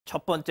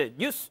첫 번째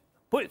뉴스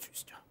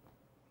보여주시죠.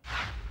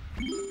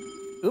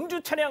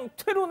 음주 차량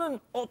퇴로는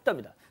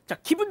없답니다. 자,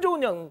 기분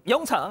좋은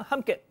영상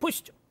함께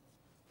보시죠.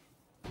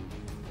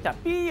 자,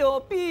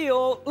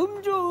 삐요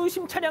음주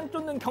의심 차량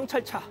쫓는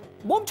경찰차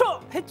멈춰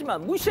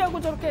했지만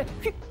무시하고 저렇게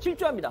휙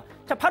질주합니다.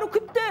 자, 바로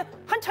그때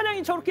한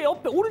차량이 저렇게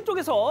옆에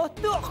오른쪽에서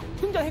뜨억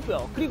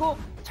등장했고요. 그리고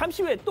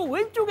잠시 후에 또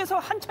왼쪽에서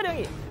한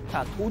차량이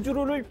자,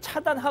 도주로를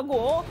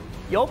차단하고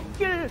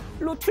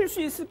옆길로 튈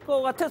수 있을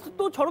것 같아서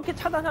또 저렇게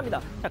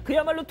차단합니다. 자,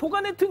 그야말로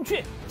도간에 든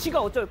쥐,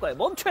 지가 어쩔 거야,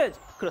 멈춰야지.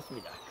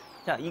 그렇습니다.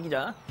 자, 이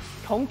기자,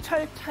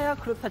 경찰차야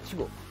그렇다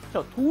치고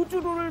저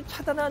도주로를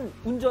차단한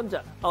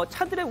운전자,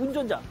 차들의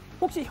운전자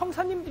혹시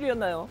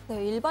형사님들이었나요?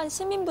 네, 일반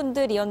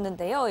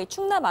시민분들이었는데요. 이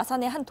충남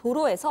아산의 한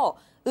도로에서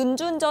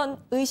음주운전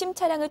의심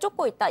차량을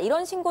쫓고 있다,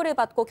 이런 신고를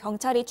받고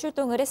경찰이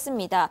출동을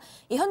했습니다.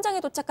 이 현장에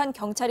도착한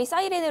경찰이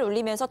사이렌을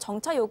울리면서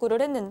정차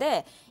요구를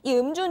했는데 이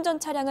음주운전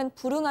차량은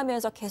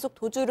불응하면서 계속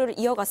도주를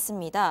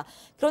이어갔습니다.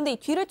 그런데 이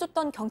뒤를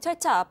쫓던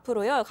경찰차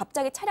앞으로요,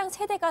 갑자기 차량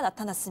 3대가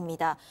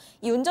나타났습니다.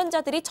 이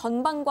운전자들이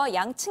전방과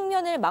양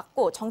측면을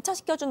막고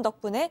정차시켜준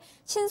덕분에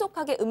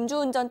신속하게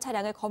음주운전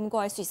차량을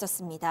검거할 수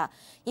있었습니다.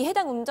 이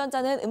해당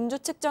운전자는 음주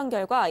측정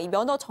결과 이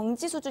면허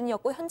정지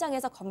수준이었고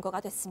현장에서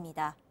검거가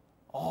됐습니다.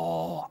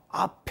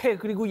 앞에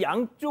그리고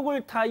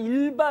양쪽을 다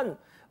일반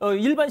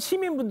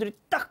시민분들이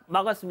딱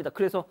막았습니다.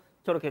 그래서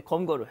저렇게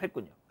검거를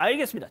했군요.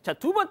 알겠습니다. 자,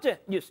 두 번째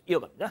뉴스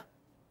이어갑니다.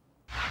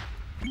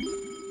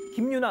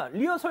 김유나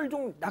리허설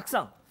중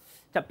낙상.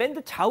 자,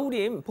 밴드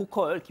자우림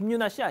보컬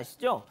김유나 씨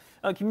아시죠?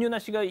 김유나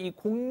씨가 이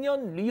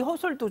공연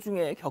리허설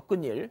도중에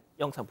겪은 일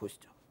영상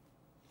보시죠.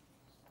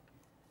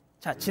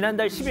 자,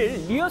 지난달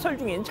 10일 리허설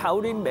중인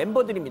자우림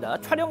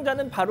멤버들입니다.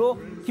 촬영자는 바로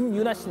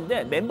김유나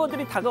씨인데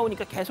멤버들이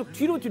다가오니까 계속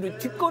뒤로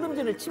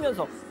뒷걸음질을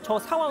치면서 저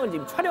상황을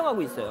지금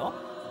촬영하고 있어요.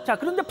 자,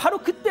 그런데 바로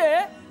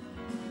그때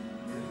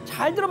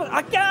잘 들어봐,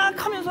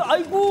 아깍 하면서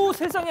아이고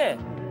세상에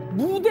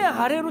무대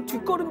아래로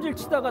뒷걸음질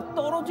치다가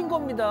떨어진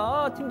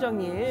겁니다,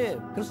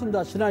 팀장님.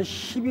 그렇습니다. 지난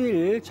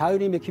 10일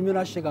자우림의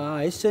김유나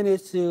씨가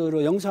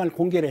SNS로 영상을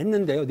공개를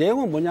했는데요.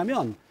 내용은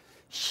뭐냐면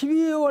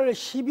 12월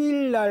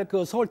 10일 날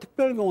그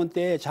서울특별공원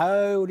때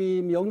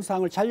자우림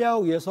영상을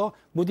촬영하기 위해서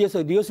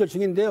무대에서 리허설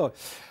중인데요.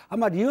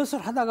 아마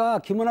리허설 하다가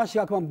김연아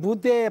씨가 그만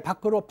무대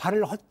밖으로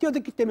발을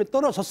헛디뎠기 때문에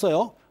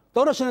떨어졌어요.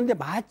 떨어지는데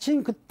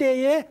마침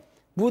그때에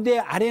무대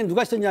아래에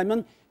누가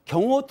있었냐면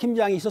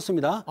경호팀장이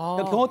있었습니다.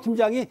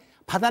 경호팀장이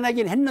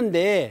받아내긴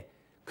했는데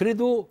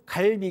그래도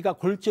갈비가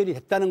골절이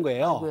됐다는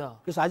거예요. 아이고야.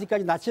 그래서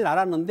아직까지 낫진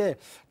않았는데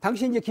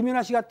당시 이제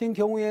김연아 씨 같은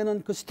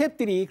경우에는 그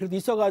스태프들이 그래도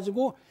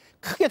있어가지고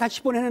크게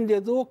다칠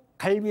뻔했는데도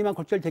갈비만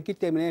골절됐기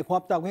때문에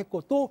고맙다고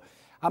했고 또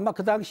아마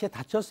그 당시에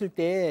다쳤을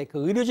때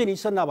그 의료진이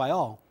있었나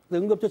봐요.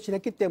 응급조치를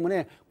했기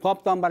때문에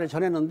고맙다는 말을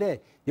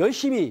전했는데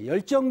열심히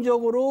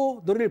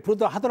열정적으로 노래를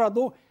부르다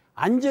하더라도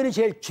안전이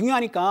제일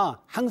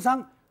중요하니까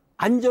항상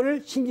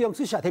안전을 신경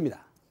쓰셔야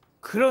됩니다.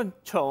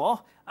 그렇죠.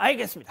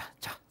 알겠습니다.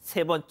 자,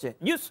 세 번째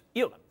뉴스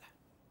이어갑니다.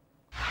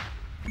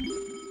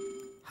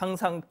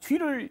 항상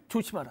뒤를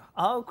조심하라.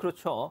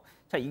 그렇죠.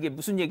 자, 이게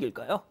무슨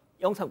얘기일까요?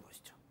 영상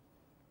보시죠.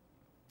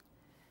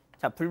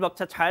 자,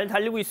 불박차 잘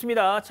달리고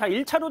있습니다. 자,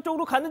 1차로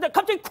쪽으로 갔는데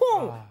갑자기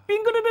쿵!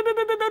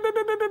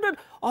 빙그르르르르르르르르르.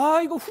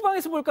 이거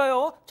후방에서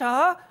볼까요?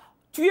 자,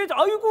 뒤에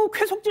아이고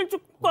쾌속질주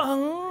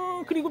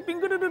꽝! 그리고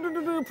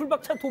빙그르르르르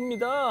불박차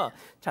돕니다.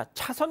 자,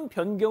 차선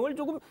변경을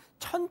조금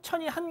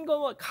천천히 한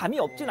거 감이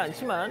없진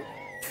않지만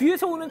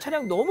뒤에서 오는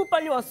차량 너무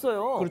빨리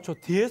왔어요. 그렇죠.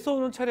 뒤에서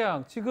오는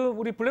차량. 지금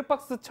우리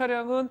블랙박스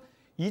차량은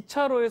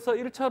 2차로에서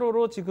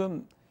 1차로로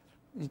지금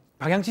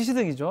방향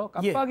지시등이죠.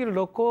 깜빡이를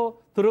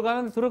넣고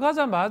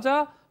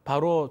들어가자마자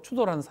바로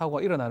추돌하는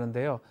사고가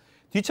일어나는데요.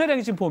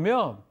 뒷차량이 지금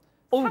보면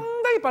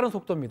상당히 빠른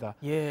속도입니다.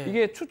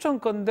 이게 추천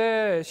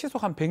건데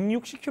시속 한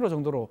 160km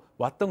정도로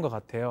왔던 것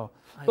같아요.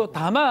 또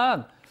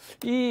다만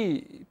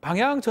이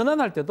방향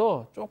전환할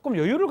때도 조금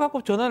여유를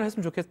갖고 전환을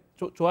했으면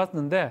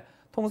좋았는데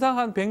통상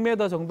한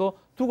 100m 정도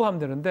두고 하면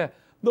되는데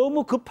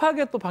너무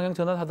급하게 또 방향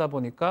전환하다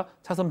보니까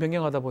차선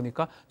변경하다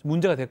보니까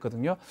문제가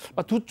됐거든요.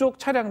 두 쪽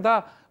차량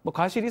다 뭐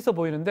과실이 있어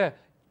보이는데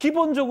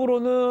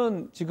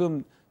기본적으로는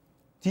지금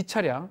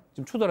뒷차량,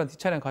 지금 추돌한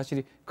뒷차량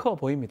과실이 커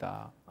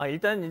보입니다.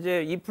 일단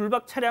이제 이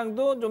불박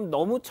차량도 좀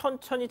너무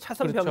천천히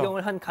차선 그렇죠.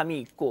 변경을 한 감이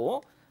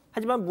있고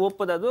하지만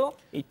무엇보다도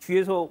이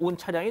뒤에서 온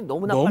차량이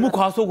너무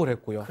과속을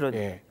했고요.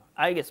 예.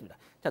 알겠습니다.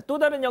 자, 또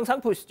다른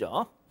영상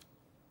보시죠.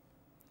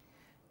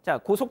 자,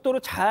 고속도로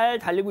잘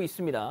달리고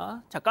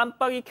있습니다. 자,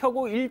 깜빡이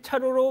켜고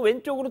 1차로로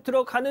왼쪽으로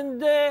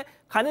들어가는데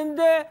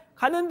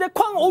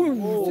쾅!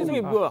 어휴,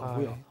 세상에 뭐야.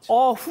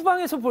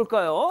 후방에서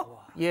볼까요?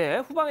 예,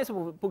 후방에서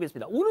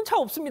보겠습니다. 오는 차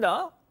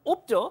없습니다.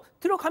 없죠.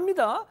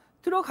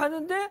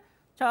 들어가는데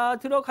자,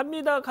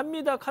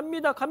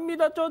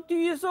 갑니다. 저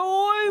뒤에서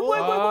어이구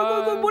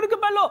뭐 이렇게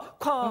빨라.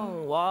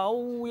 쾅!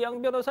 와우,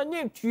 양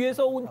변호사님,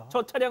 뒤에서 온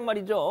저 차량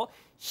말이죠.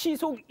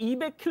 시속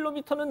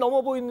 200km는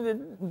넘어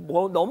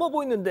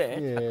보이는데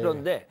예. 자,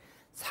 그런데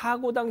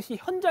사고 당시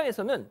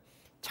현장에서는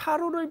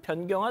차로를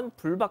변경한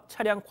불박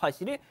차량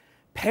과실이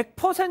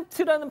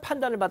 100%라는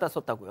판단을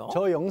받았었다고요?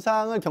 저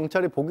영상을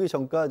경찰이 보기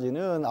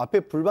전까지는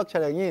앞에 불박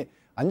차량이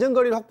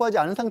안전거리를 확보하지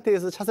않은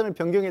상태에서 차선을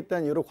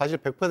변경했다는 이유로 과실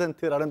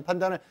 100%라는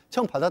판단을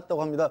처음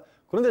받았다고 합니다.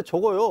 그런데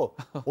저거요,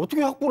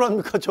 어떻게 확보를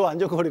합니까, 저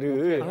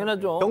안전거리를.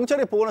 당연하죠.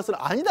 경찰에 보고 나서는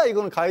아니다,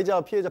 이거는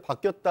가해자와 피해자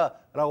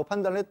바뀌었다라고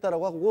판단을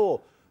했다라고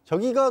하고,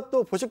 저기가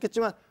또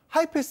보셨겠지만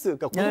하이패스,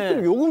 그러니까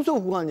고속도로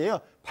요금소 구간이에요.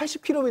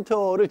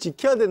 80km를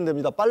지켜야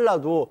된답니다,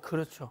 빨라도.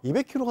 그렇죠.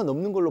 200km가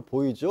넘는 걸로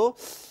보이죠.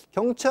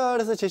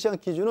 경찰에서 제시한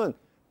기준은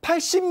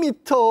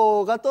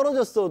 80m가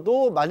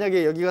떨어졌어도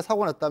만약에 여기가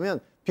사고 났다면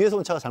뒤에서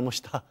온 차가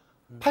잘못이다.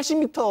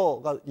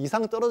 80m가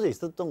이상 떨어져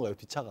있었던 거예요,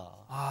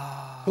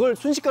 뒷차가. 그걸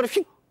순식간에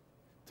휙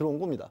들어온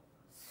겁니다.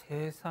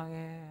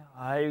 세상에,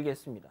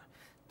 알겠습니다.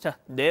 자,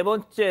 네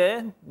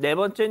번째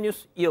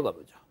뉴스 이어가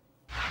보죠.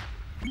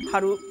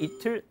 하루,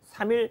 이틀,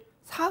 3일,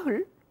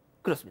 사흘?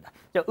 그렇습니다.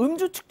 자,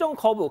 음주 측정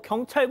거부,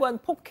 경찰관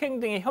폭행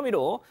등의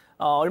혐의로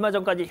얼마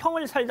전까지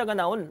형을 살다가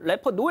나온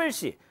래퍼 노엘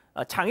씨,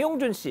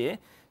 장용준 씨.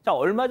 자,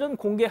 얼마 전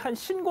공개한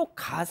신곡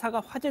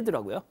가사가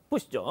화제더라고요.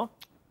 보시죠.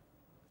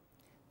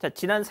 자,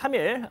 지난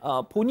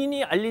 3일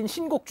본인이 알린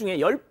신곡 중에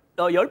열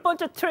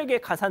번째 트랙의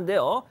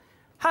가사인데요.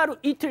 하루,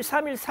 이틀,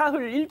 3일,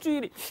 사흘,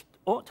 일주일이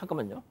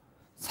잠깐만요.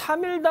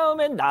 3일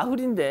다음엔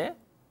나흘인데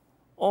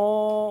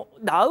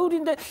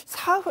나흘인데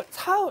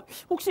사흘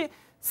혹시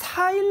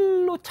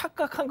 4일로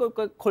착각한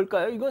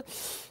걸까요?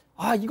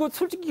 이거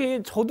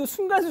솔직히 저도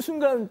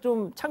순간순간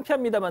좀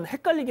창피합니다만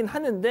헷갈리긴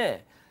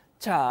하는데,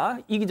 자,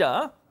 이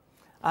기자,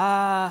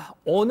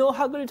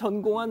 언어학을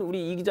전공한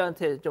우리 이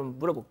기자한테 좀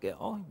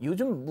물어볼게요.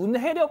 요즘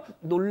문해력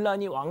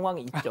논란이 왕왕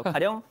있죠.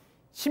 가령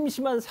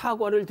심심한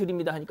사과를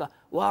드립니다 하니까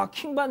와,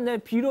 킹받네,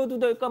 빌어도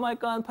될까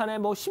말까 한 판에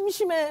뭐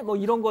심심해 뭐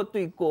이런 것도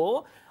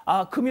있고,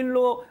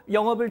 금일로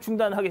영업을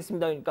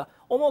중단하겠습니다 그러니까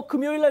어머,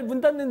 금요일 날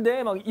문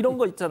닫는데 막 이런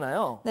거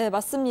있잖아요. 네,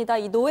 맞습니다.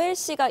 이 노엘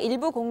씨가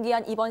일부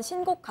공개한 이번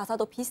신곡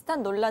가사도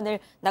비슷한 논란을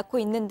낳고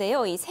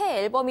있는데요. 이 새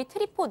앨범이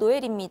트리포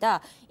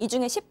노엘입니다. 이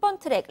중에 10번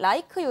트랙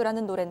Like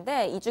You라는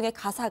노래인데 이 중에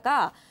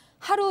가사가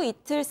하루,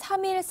 이틀,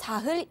 3일,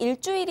 사흘,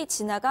 일주일이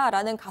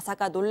지나가라는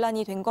가사가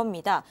논란이 된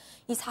겁니다.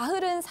 이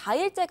사흘은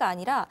 4일째가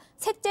아니라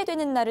셋째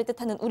되는 날을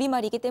뜻하는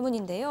우리말이기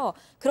때문인데요.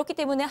 그렇기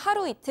때문에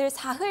하루, 이틀,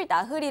 사흘,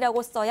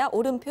 나흘이라고 써야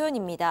옳은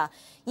표현입니다.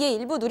 이에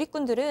일부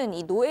누리꾼들은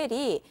이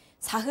노엘이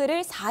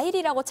사흘을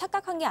 4일이라고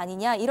착각한 게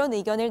아니냐 이런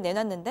의견을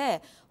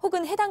내놨는데,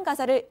 혹은 해당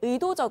가사를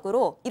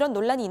의도적으로 이런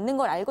논란이 있는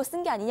걸 알고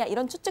쓴 게 아니냐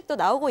이런 추측도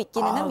나오고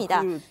있기는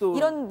합니다.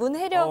 이런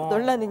문해력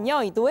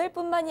논란은요, 이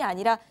노엘뿐만이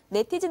아니라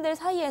네티즌들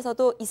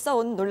사이에서도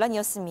있어온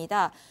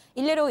논란이었습니다.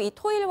 일례로 이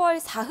토일월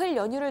사흘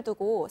연휴를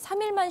두고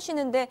 3일만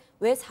쉬는데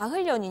왜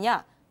사흘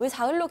연휴냐, 왜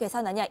사흘로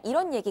계산하냐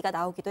이런 얘기가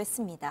나오기도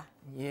했습니다.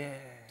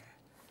 예.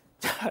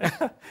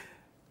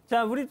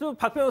 자, 우리 또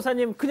박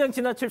변호사님 그냥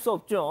지나칠 수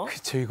없죠.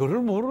 그렇죠.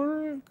 이거를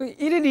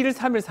 1일, 2일,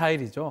 3일,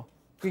 4일이죠.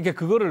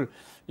 그러니까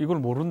이걸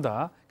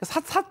모른다.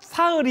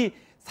 사흘이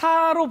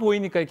 4로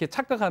보이니까 이렇게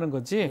착각하는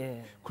거지.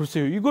 예.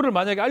 글쎄요. 이거를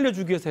만약에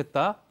알려주기 위해서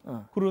했다.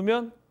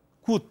 그러면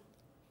굿.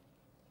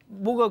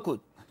 뭐가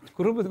굿?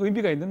 그런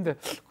의미가 있는데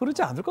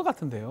그렇지 않을 것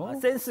같은데요.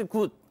 센스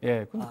굿.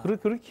 예, 근데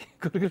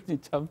그렇게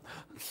참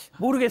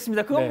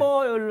모르겠습니다. 그건 네.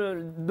 뭐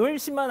노엘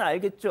씨만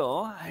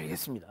알겠죠.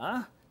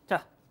 알겠습니다.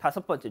 자,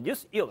 5번째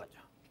뉴스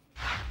이어가죠.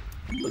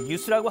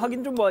 뉴스라고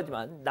하긴 좀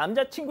뭐하지만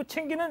남자친구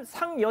챙기는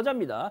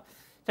상여자입니다.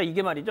 자,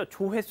 이게 말이죠.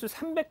 조회수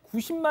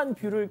 390만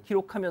뷰를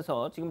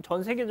기록하면서 지금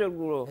전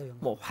세계적으로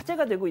뭐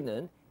화제가 되고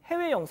있는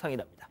해외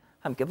영상이랍니다.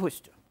 함께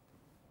보시죠.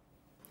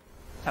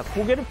 자,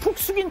 고개를 푹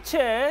숙인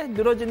채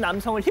늘어진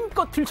남성을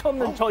힘껏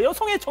들쳐엎는 저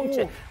여성의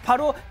정체.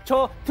 바로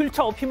저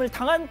들쳐엎힘을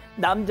당한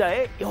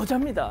남자의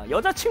여자입니다.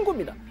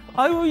 여자친구입니다.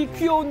 아유, 이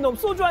귀여운 놈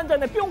소주 한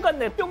잔에 뿅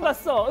갔네, 뿅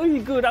갔어,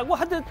 으이그라고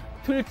하듯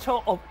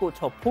들쳐엎고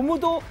저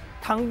보무도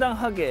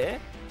당당하게,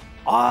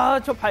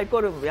 저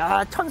발걸음,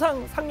 야,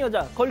 천상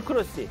상여자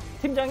걸크러쉬.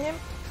 팀장님,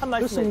 한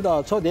말씀.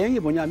 그렇습니다. 저 내용이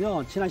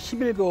뭐냐면 지난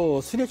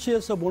 10일 술에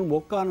취해서 뭘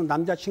못 가는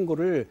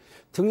남자친구를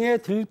등에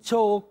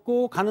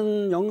들쳐업고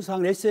가는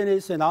영상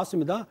SNS에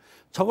나왔습니다.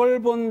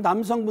 저걸 본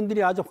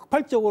남성분들이 아주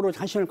폭발적으로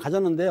관심을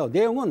가졌는데요.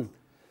 내용은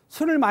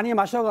술을 많이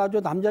마셔가지고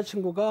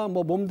남자친구가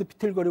뭐 몸도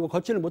비틀거리고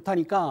걷지를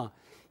못하니까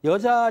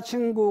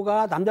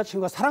여자친구가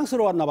남자친구가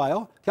사랑스러웠나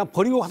봐요. 그냥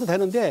버리고 가도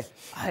되는데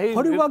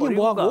버리고 가긴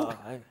뭐하고?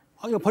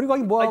 버리고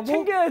가긴 뭐하고?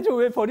 챙겨야죠.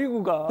 왜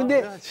버리고 가?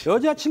 근데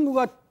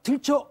여자친구가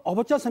들쳐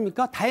업었지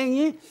않습니까?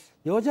 다행히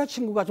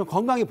여자친구가 좀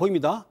건강해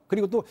보입니다.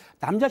 그리고 또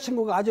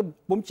남자친구가 아주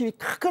몸집이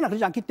크거나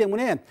그러지 않기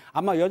때문에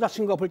아마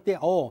여자친구가 볼 때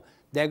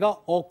내가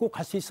꼭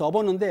갈 수 있어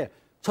업었는데,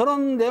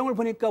 저런 내용을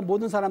보니까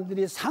모든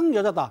사람들이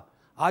상여자다.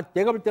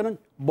 내가 볼 때는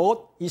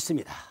못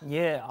있습니다.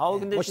 예,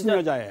 근데 멋있는 진짜,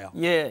 여자예요.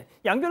 예,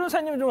 양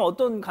변호사님은 좀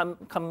어떤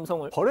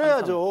감성을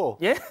버려야죠.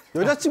 예?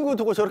 여자친구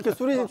두고 저렇게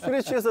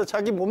술에 취해서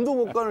자기 몸도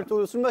못 가는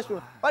또 술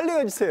마시면 빨리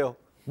가주세요.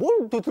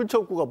 뭘 또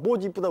들쳐업고 가, 뭐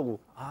이쁘다고.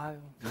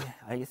 예,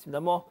 알겠습니다.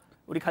 뭐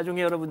우리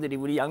가족의 여러분들이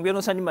우리 양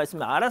변호사님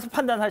말씀을 알아서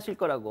판단하실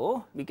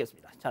거라고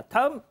믿겠습니다. 자,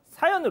 다음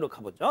사연으로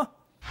가보죠.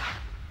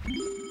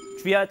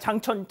 주야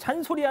장천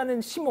잔소리하는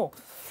시모.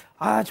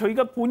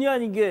 저희가 본의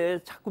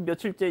아니게 자꾸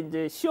며칠째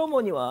이제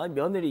시어머니와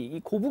며느리 이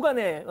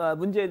고부간의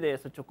문제에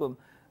대해서 조금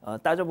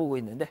따져보고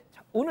있는데,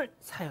 자, 오늘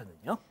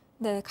사연은요?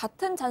 네,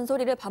 같은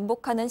잔소리를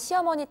반복하는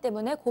시어머니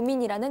때문에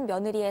고민이라는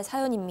며느리의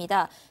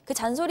사연입니다. 그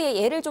잔소리의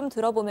예를 좀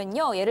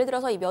들어보면요. 예를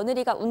들어서 이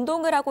며느리가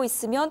운동을 하고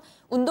있으면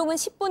운동은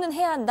 10분은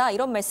해야 한다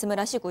이런 말씀을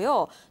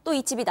하시고요. 또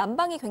이 집이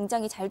난방이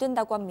굉장히 잘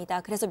된다고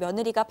합니다. 그래서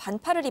며느리가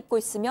반팔을 입고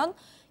있으면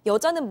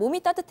여자는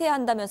몸이 따뜻해야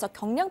한다면서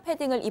경량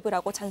패딩을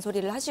입으라고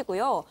잔소리를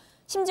하시고요.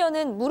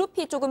 심지어는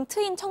무릎이 조금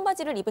트인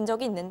청바지를 입은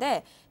적이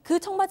있는데 그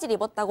청바지를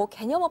입었다고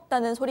개념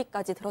없다는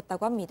소리까지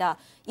들었다고 합니다.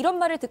 이런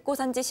말을 듣고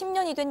산 지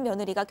 10년이 된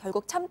며느리가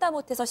결국 참다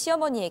못해서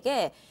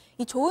시어머니에게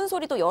이 좋은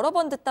소리도 여러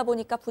번 듣다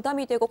보니까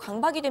부담이 되고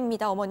강박이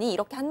됩니다, 어머니.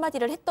 이렇게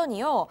한마디를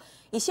했더니요.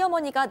 이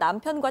시어머니가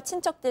남편과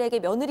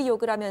친척들에게 며느리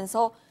욕을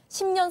하면서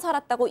 10년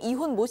살았다고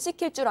이혼 못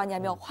시킬 줄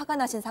아냐며 화가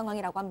나신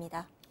상황이라고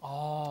합니다.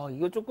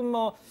 이거 조금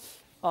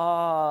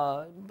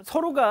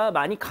서로가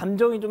많이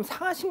감정이 좀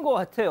상하신 것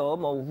같아요.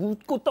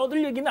 웃고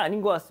떠들 얘기는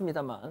아닌 것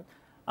같습니다만.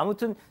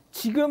 아무튼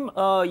지금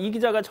이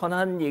기자가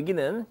전한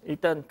얘기는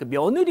일단 그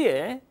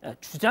며느리의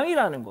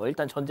주장이라는 거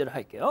일단 전제를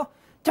할게요.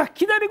 자,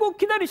 기다리고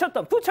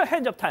기다리셨던 부처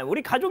핸즈업 타임.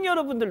 우리 가족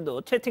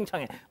여러분들도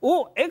채팅창에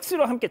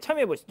OX로 함께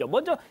참여해 보시죠.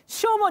 먼저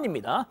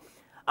시어머니입니다.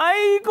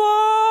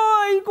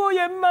 아이고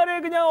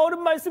옛말에 그냥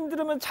어른 말씀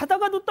들으면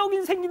자다가도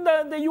떡이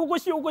생긴다는데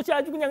요것이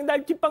아주 그냥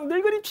날깃방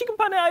늙은이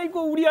취급하네.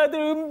 아이고 우리 아들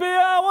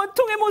은배야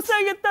원통에 못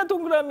살겠다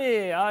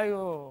동그라미.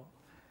 아유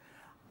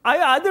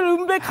아들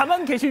은배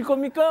가만 계실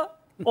겁니까?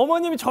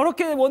 어머님이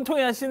저렇게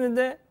원통에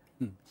하시는데.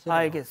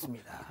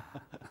 알겠습니다.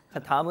 자,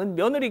 다음은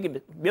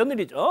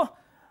며느리죠.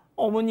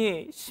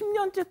 어머니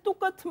 10년째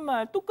똑같은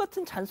말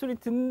똑같은 잔소리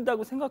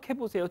듣는다고 생각해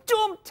보세요.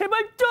 좀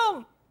제발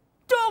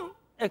좀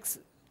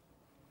X.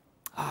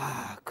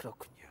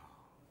 그렇군요.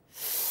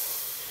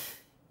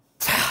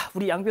 자,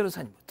 우리 양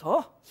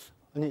변호사님부터.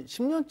 아니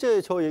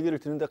 10년째 저 얘기를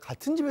듣는데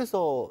같은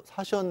집에서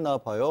사셨나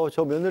봐요.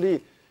 저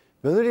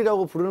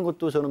며느리라고 부르는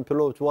것도 저는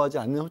별로 좋아하지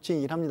않는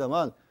호칭이긴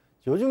합니다만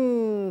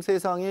요즘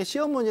세상에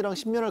시어머니랑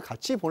 10년을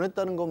같이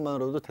보냈다는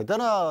것만으로도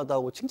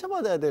대단하다고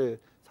칭찬받아야 될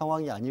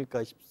상황이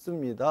아닐까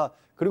싶습니다.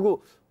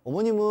 그리고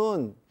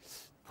어머님은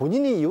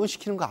본인이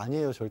이혼시키는 거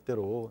아니에요,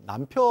 절대로.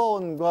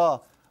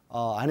 남편과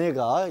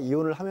아내가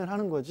이혼을 하면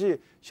하는 거지,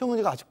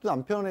 시어머니가 아직도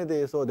남편에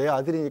대해서 내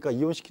아들이니까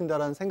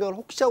이혼시킨다라는 생각을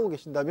혹시 하고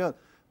계신다면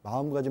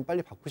마음가짐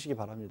빨리 바꾸시기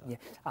바랍니다. 예,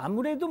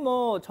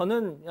 아무래도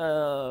저는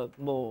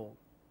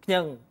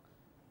그냥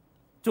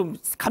좀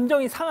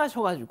감정이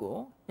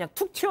상하셔가지고 그냥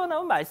툭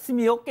튀어나온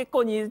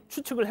말씀이었겠거니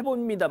추측을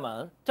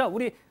해봅니다만. 자,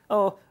 우리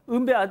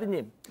은배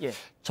아드님. 예.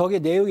 저게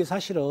내용이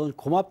사실은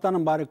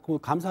고맙다는 말,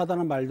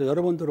 감사하다는 말도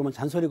여러 번 들으면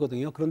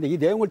잔소리거든요. 그런데 이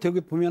내용을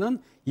되게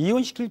보면은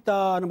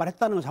이혼시키겠다는 말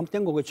했다는 건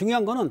잘못된 거고요.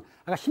 중요한 거는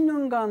아까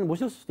 10년간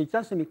모셨을 수도 있지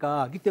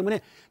않습니까? 그렇기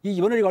때문에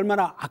이 며느리가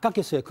얼마나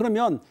아깝겠어요.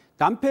 그러면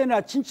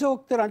남편이나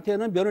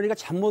친척들한테는 며느리가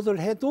잘못을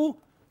해도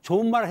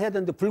좋은 말을 해야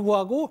되는데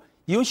불구하고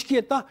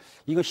이혼시키겠다?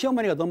 이거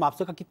시어머니가 너무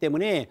앞서갔기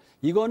때문에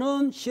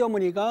이거는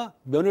시어머니가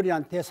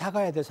며느리한테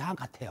사과해야 될 사안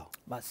같아요.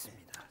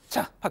 맞습니다.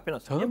 자, 박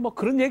변호사님. 저는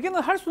그런 얘기는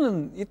할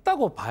수는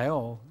있다고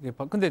봐요.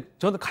 근데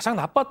저는 가장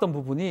나빴던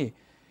부분이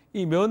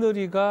이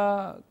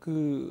며느리가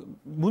그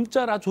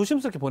문자를 아주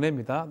조심스럽게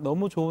보냅니다.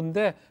 너무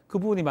좋은데 그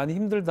부분이 많이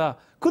힘들다.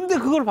 근데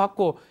그걸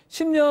받고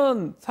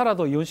 10년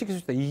살아도 이혼시킬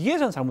수 있다. 이게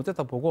전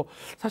잘못됐다 보고,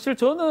 사실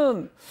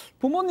저는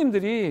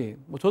부모님들이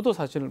저도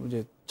사실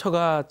이제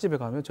처갓집에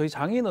가면 저희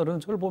장인어른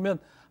저를 보면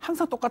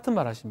항상 똑같은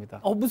말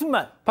하십니다. 무슨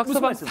말?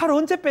 박서방 살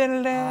언제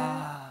뺄래?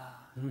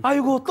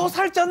 아이고 또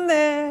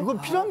살쪘네.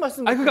 그건 필요한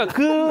말씀. 그러니까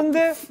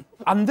근데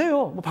안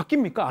돼요.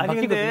 바뀝니까? 안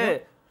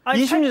바뀌거든요.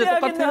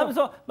 20년 똑같아요.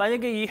 하면서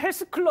만약에 이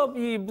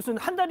헬스클럽이 무슨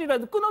한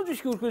달이라도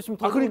끊어주시고 그러시면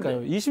더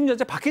그러니까요.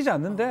 20년째 바뀌지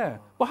않는데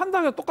한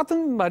달에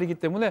똑같은 말이기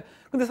때문에.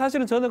 근데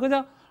사실은 저는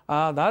그냥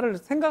나를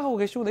생각하고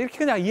계시구나 이렇게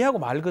그냥 이해하고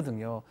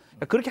말거든요.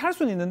 그렇게 할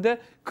수는 있는데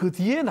그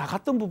뒤에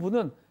나갔던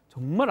부분은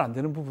정말 안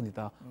되는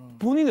부분이다.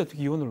 본인이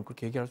어떻게 이혼을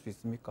그렇게 얘기할 수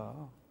있습니까?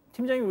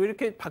 팀장님 왜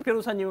이렇게 박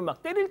변호사님을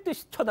막 때릴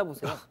듯이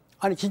쳐다보세요?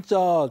 아니 진짜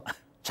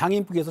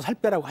장인분께서 살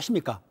빼라고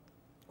하십니까?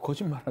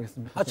 거짓말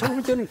하겠습니다. 제가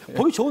볼 때는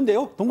보기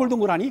좋은데요?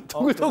 동글동글하니?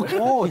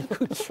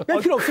 뺄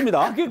필요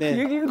없습니다. 그게 네.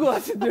 그 얘기인 것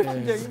같은데,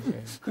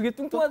 팀장님. 그게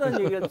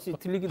뚱뚱하다는 얘기같이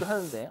들리기도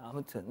하는데,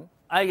 아무튼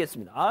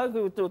알겠습니다.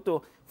 그리고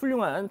또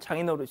훌륭한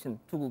장인 어르신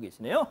두고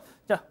계시네요.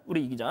 자,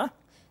 우리 이 기자.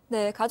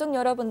 네, 가족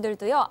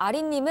여러분들도요.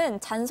 아린님은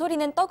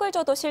잔소리는 떡을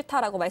줘도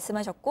싫다라고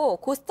말씀하셨고,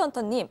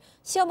 고스턴터님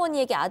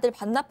시어머니에게 아들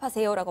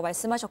반납하세요라고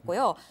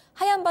말씀하셨고요.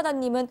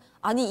 하얀바다님은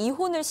아니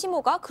이혼을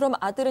시모가? 그럼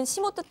아들은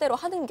시모 뜻대로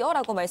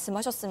하는겨라고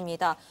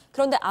말씀하셨습니다.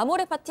 그런데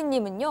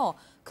아모레파티님은요.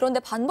 그런데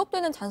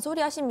반복되는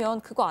잔소리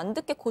하시면 그거 안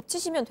듣게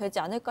고치시면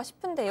되지 않을까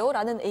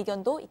싶은데요라는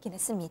의견도 있긴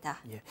했습니다.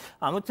 예.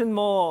 아무튼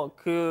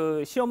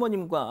그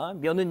시어머님과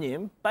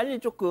며느님 빨리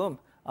조금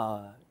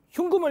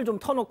흉금을 좀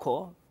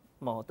터놓고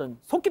어떤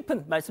속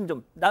깊은 말씀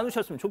좀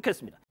나누셨으면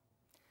좋겠습니다.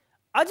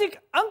 아직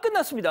안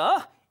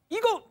끝났습니다.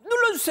 이거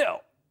눌러주세요.